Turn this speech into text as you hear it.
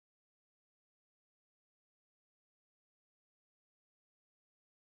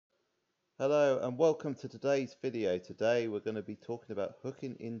Hello and welcome to today's video. Today we're going to be talking about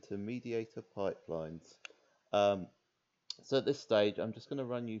hooking into Mediator pipelines. So at this stage I'm just going to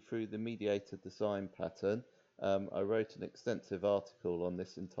run you through the Mediator design pattern. I wrote an extensive article on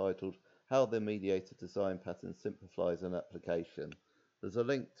this entitled How the Mediator Design Pattern Simplifies an Application. There's a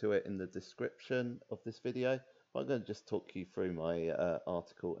link to it in the description of this video, but I'm going to just talk you through my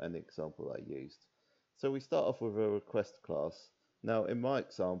article and the example I used. So we start off with a request class. Now, in my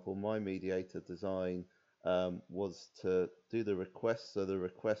example, my mediator design was to do the request. So the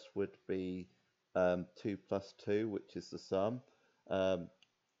request would be 2 plus 2, which is the sum. And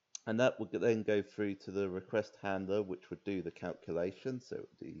that would then go through to the request handler, which would do the calculation. So it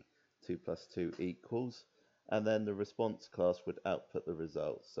would be 2 plus 2 equals. And then the response class would output the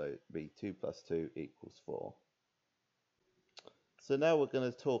results. So it would be 2 plus 2 equals 4. So now we're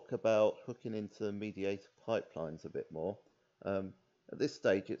going to talk about hooking into the mediator pipelines a bit more. At this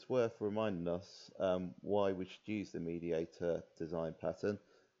stage, it's worth reminding us why we should use the mediator design pattern.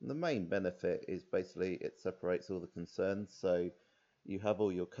 And the main benefit is basically it separates all the concerns, so you have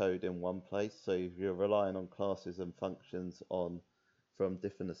all your code in one place. So if you're relying on classes and functions from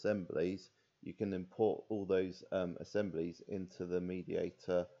different assemblies, you can import all those assemblies into the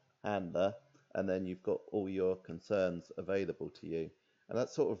mediator handler, and then you've got all your concerns available to you. And that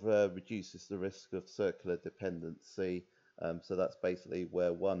sort of reduces the risk of circular dependency. So that's basically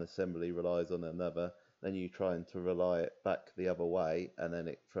where one assembly relies on another, then you trying to rely it back the other way, and then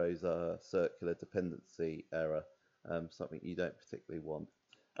it throws a circular dependency error, something you don't particularly want.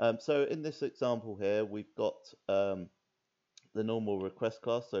 So in this example here, we've got the normal request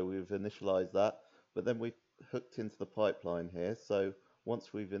class, so we've initialized that, but then we've hooked into the pipeline here. So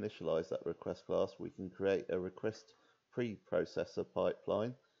once we've initialized that request class, we can create a RequestPreProcessor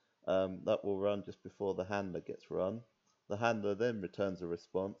pipeline that will run just before the handler gets run. The handler then returns a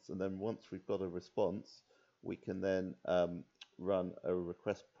response, and then once we've got a response, we can then run a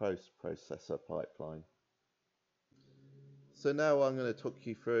RequestPostProcessor pipeline. So now I'm going to talk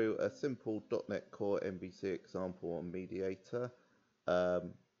you through a simple .NET Core MVC example on Mediator.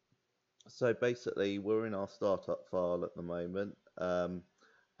 So basically, we're in our startup file at the moment,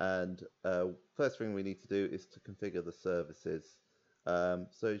 and first thing we need to do is to configure the services.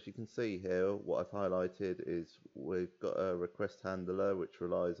 So as you can see here, what I've highlighted is we've got a request handler which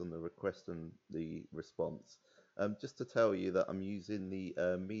relies on the request and the response. Just to tell you that I'm using the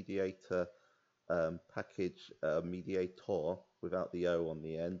Mediator package Mediator without the O on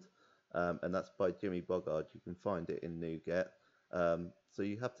the end, and that's by Jimmy Bogard. You can find it in NuGet. So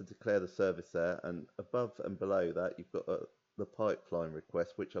you have to declare the service there, and above and below that you've got the pipeline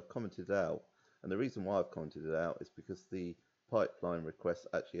request, which I've commented out. And the reason why I've commented it out is because the pipeline requests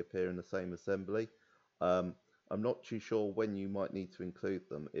actually appear in the same assembly. I'm not too sure when you might need to include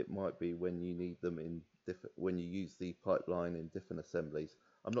them. It might be when you need them in when you use the pipeline in different assemblies.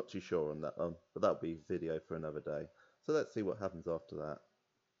 I'm not too sure on that one, but that'll be a video for another day. So let's see what happens after that.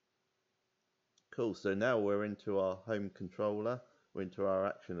 Cool, so now we're into our home controller. We're into our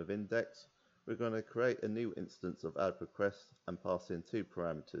action of index. We're going to create a new instance of add request and pass in two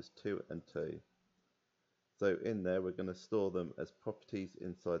parameters, 2 and 2. So in there, we're going to store them as properties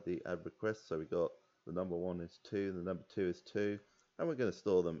inside the add request. So we got the number 1 is 2, the number 2 is 2, and we're going to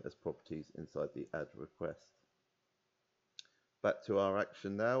store them as properties inside the add request. Back to our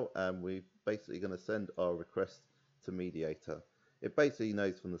action now, and we're basically going to send our request to Mediator. It basically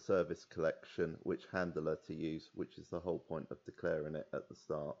knows from the service collection which handler to use, which is the whole point of declaring it at the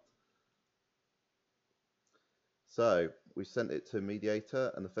start. So we sent it to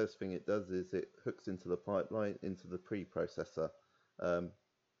Mediator, and the first thing it does is it hooks into the pipeline, into the preprocessor.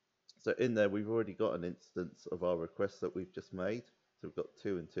 So in there, we've already got an instance of our request that we've just made. So we've got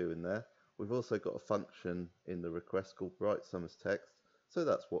 2 and 2 in there. We've also got a function in the request called writeSum as text. So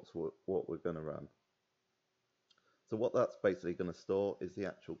that's what we're going to run. So what that's basically going to store is the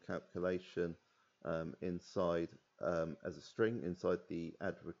actual calculation inside as a string inside the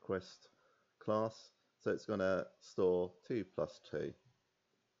add request class. So it's going to store 2 plus 2.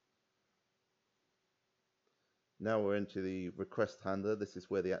 Now we're into the request handler. This is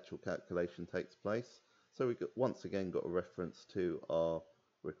where the actual calculation takes place. So we've once again got a reference to our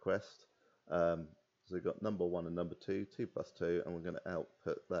request. So we've got number 1 and number 2, 2 plus 2, and we're going to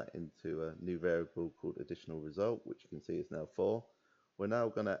output that into a new variable called additional result, which you can see is now 4. We're now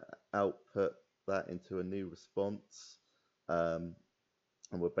going to output that into a new response, and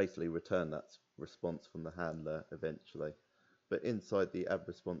we'll basically return that response from the handler eventually. But inside the add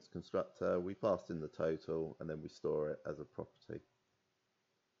response constructor, we pass in the total and then we store it as a property.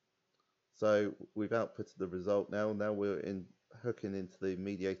 So we've outputted the result now. Now we're in hooking into the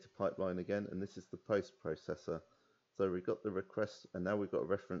mediator pipeline again, and this is the post processor. So we've got the request, and now we've got a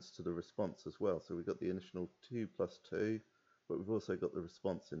reference to the response as well. So we've got the initial 2 plus 2, but we've also got the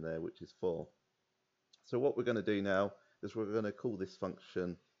response in there, which is 4. So what we're going to do now is we're going to call this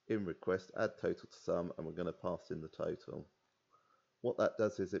function in request, add total to sum, and we're going to pass in the total. What that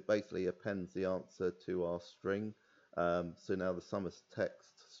does is it basically appends the answer to our string. So now the sum of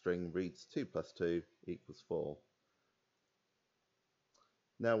text string reads 2 plus 2 equals 4.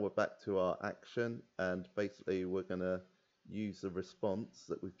 Now we're back to our action, and basically we're going to use the response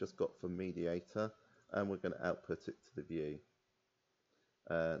that we've just got from Mediator, and we're going to output it to the view.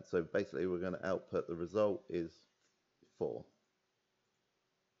 So basically we're going to output the result is 4.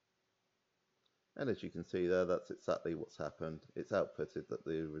 And as you can see there, that's exactly what's happened. It's outputted that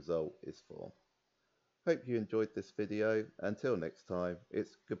the result is 4. Hope you enjoyed this video. Until next time,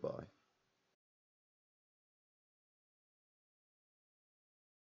 it's goodbye.